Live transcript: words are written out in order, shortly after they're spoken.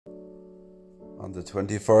On the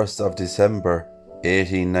 21st of December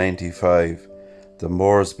 1895, the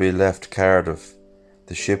Moresby left Cardiff.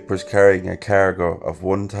 The ship was carrying a cargo of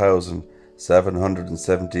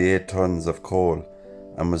 1,778 tons of coal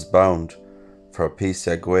and was bound for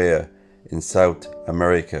Pisagua in South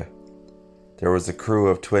America. There was a crew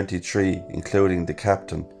of 23, including the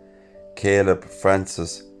captain, Caleb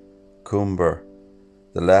Francis Coomber.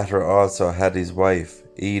 The latter also had his wife,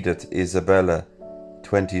 Edith Isabella,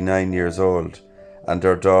 29 years old, and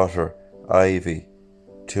their daughter, Ivy,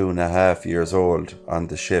 2.5 years old, on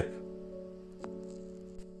the ship.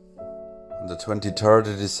 On the 23rd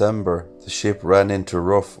of December, the ship ran into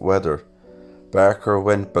rough weather. Barker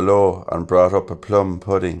went below and brought up a plum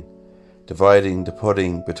pudding. Dividing the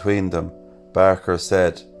pudding between them, Barker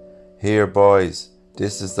said, "Here, boys,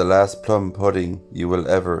 this is the last plum pudding you will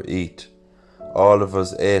ever eat." All of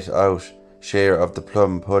us ate our share of the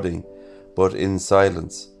plum pudding, but in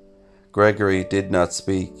silence. Gregory did not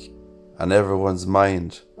speak, and everyone's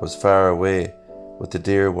mind was far away with the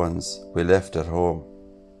dear ones we left at home.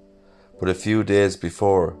 But a few days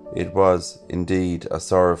before, it was indeed a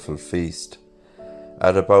sorrowful feast.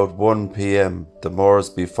 At about 1 p.m, the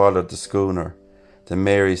Moresby followed the schooner, the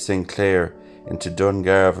Mary Sinclair, into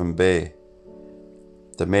Dungarvan Bay.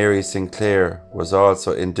 The Mary Sinclair was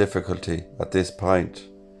also in difficulty at this point.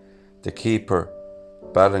 The keeper,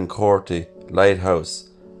 Ballincorty Lighthouse,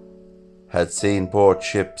 had seen both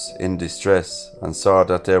ships in distress and saw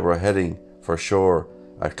that they were heading for shore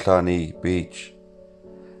at Clonee Beach.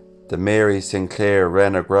 The Mary Sinclair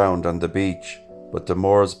ran aground on the beach, but the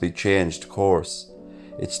Moresby changed course.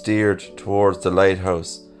 It steered towards the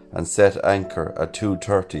lighthouse and set anchor at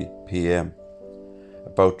 2:30 p.m,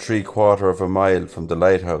 about 3/4 of a mile from the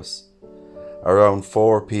lighthouse. Around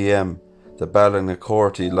 4 p.m, the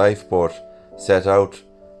Ballincorty lifeboat set out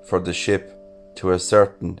for the ship to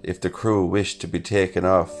ascertain if the crew wished to be taken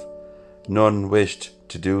off. None wished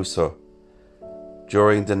to do so.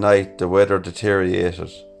 During the night the weather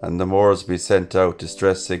deteriorated and the Moresby sent out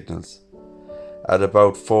distress signals. At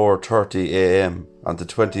about 4:30 a.m. on the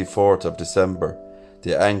 24th of December,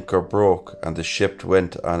 the anchor broke and the ship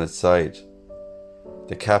went on its side.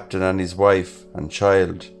 The captain and his wife and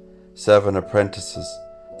child, 7 apprentices,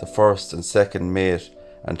 the first and second mate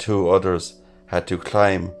and 2 others had to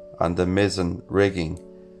climb on the mizzen rigging.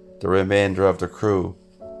 The remainder of the crew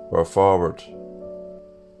were forward.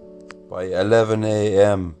 By 11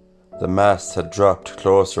 a.m, the mast had dropped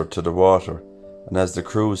closer to the water, and as the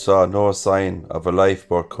crew saw no sign of a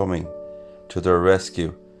lifeboat coming to their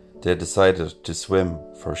rescue, they decided to swim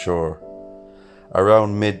for shore.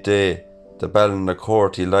 Around midday, the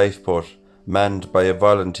Ballincorty lifeboat, manned by a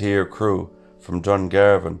volunteer crew from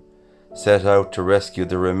Dungarvan, set out to rescue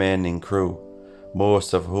the remaining crew,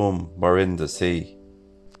 most of whom were in the sea.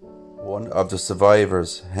 One of the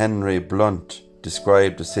survivors, Henry Blunt,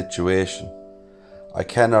 described the situation. "I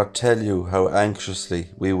cannot tell you how anxiously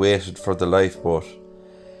we waited for the lifeboat,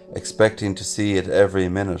 expecting to see it every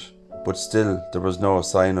minute, but still there was no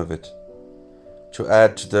sign of it. To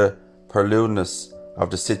add to the perillousness of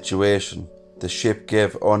the situation, the ship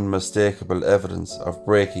gave unmistakable evidence of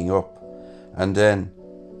breaking up, and then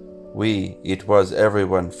it was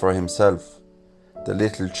everyone for himself. The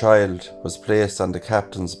little child was placed on the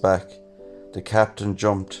captain's back. The captain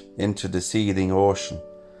jumped into the seething ocean,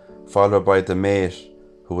 followed by the mate,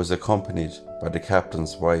 who was accompanied by the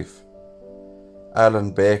captain's wife.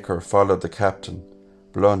 Alan Baker followed the captain.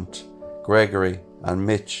 Blunt, Gregory and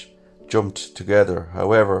Mitch jumped together.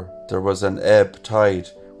 However, there was an ebb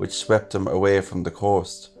tide which swept them away from the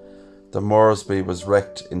coast. The Moresby was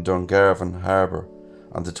wrecked in Dungarvan Harbour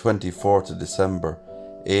on the 24th of December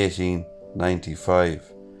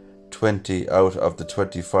 1895. 20 out of the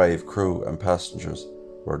 25 crew and passengers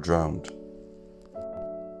were drowned.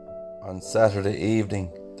 On Saturday evening,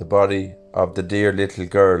 the body of the dear little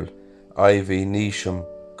girl, Ivy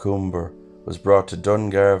Coomber, was brought to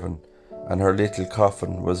Dungarvan, and her little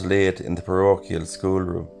coffin was laid in the parochial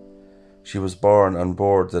schoolroom. She was born on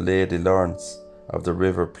board the Lady Lawrence of the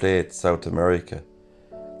River Plate, South America.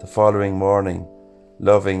 The following morning,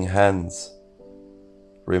 loving hands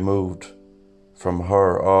removed from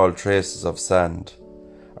her all traces of sand,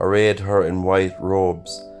 arrayed her in white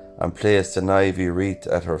robes, and placed an ivy wreath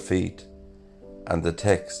at her feet, and the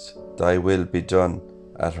text, "Thy will be done,"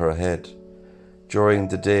 at her head. During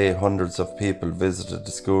the day, hundreds of people visited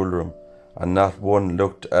the schoolroom, and not one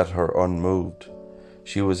looked at her unmoved.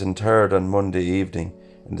 She was interred on Monday evening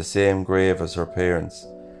in the same grave as her parents.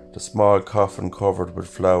 The small coffin, covered with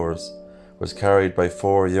flowers, was carried by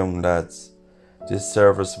 4 young lads. This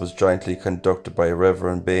service was jointly conducted by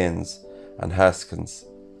Reverend Baines and Haskins.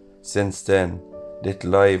 Since then,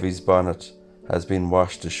 Little Ivy's bonnet has been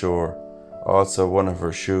washed ashore, also one of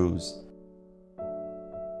her shoes.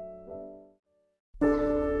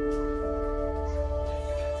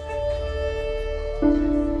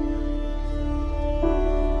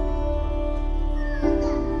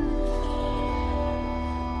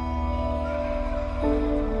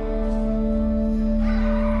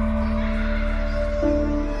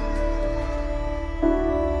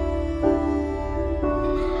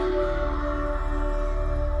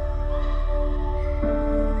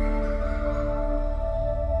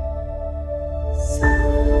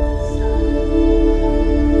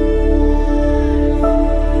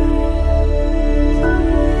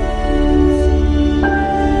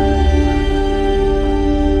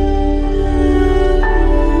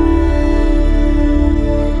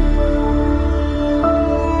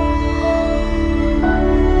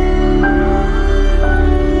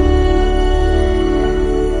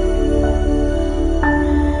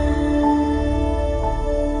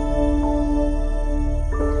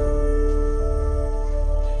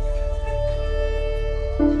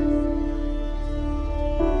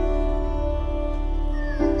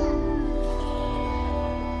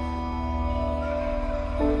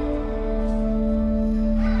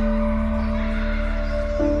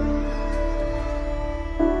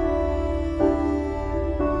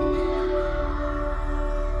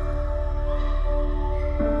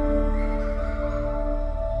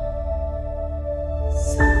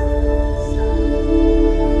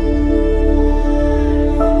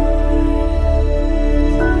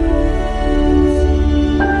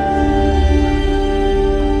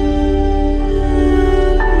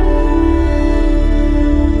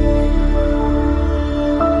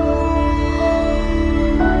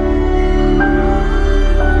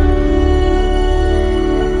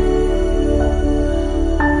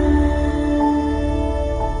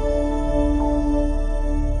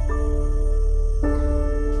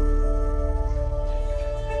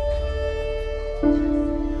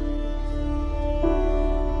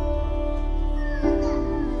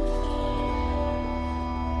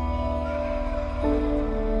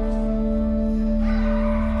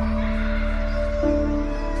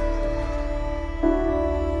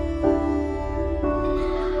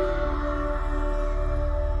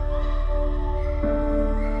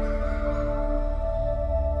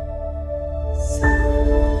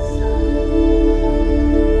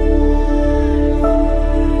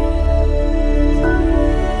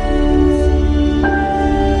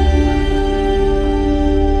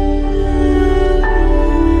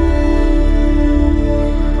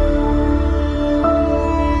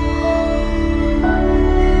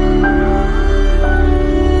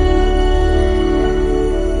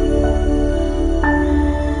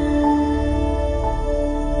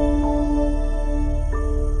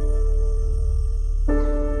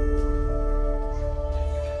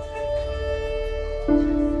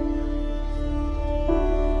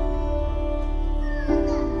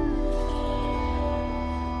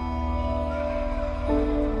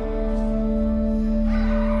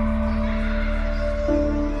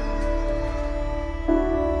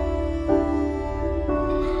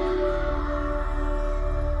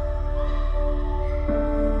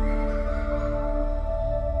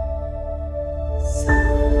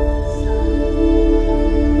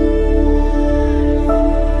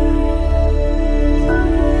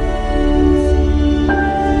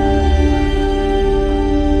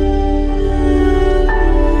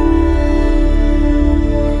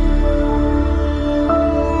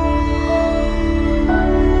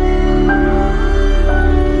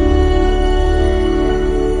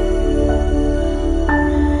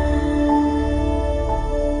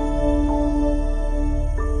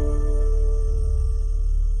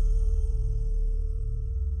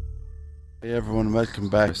 Hey everyone, welcome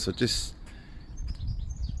back. So this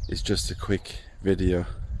is just a quick video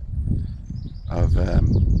of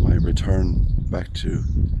my return back to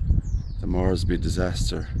the Moresby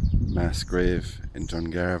disaster mass grave in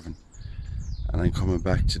Dungarvan, and I'm coming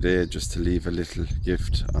back today just to leave a little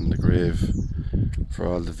gift on the grave for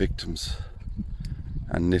all the victims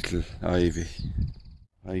and little Ivy.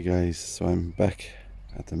 Hi guys, so I'm back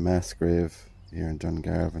at the mass grave here in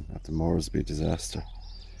Dungarvan at the Moresby disaster.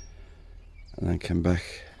 And I came back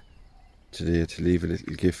today to leave a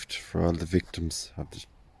little gift for all the victims of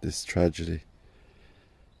this tragedy,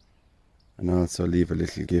 and also leave a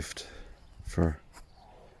little gift for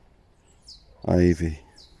Ivy.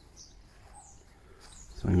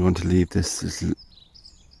 So I'm going to leave this little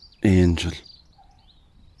angel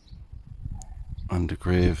on the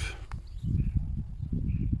grave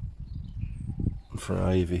for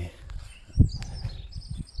Ivy.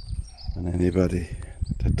 and anybody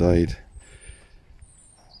that died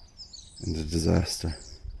in the disaster.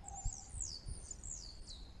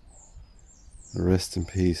 Rest in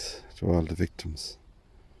peace to all the victims.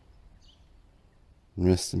 And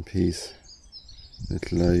rest in peace,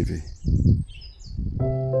 little Ivy.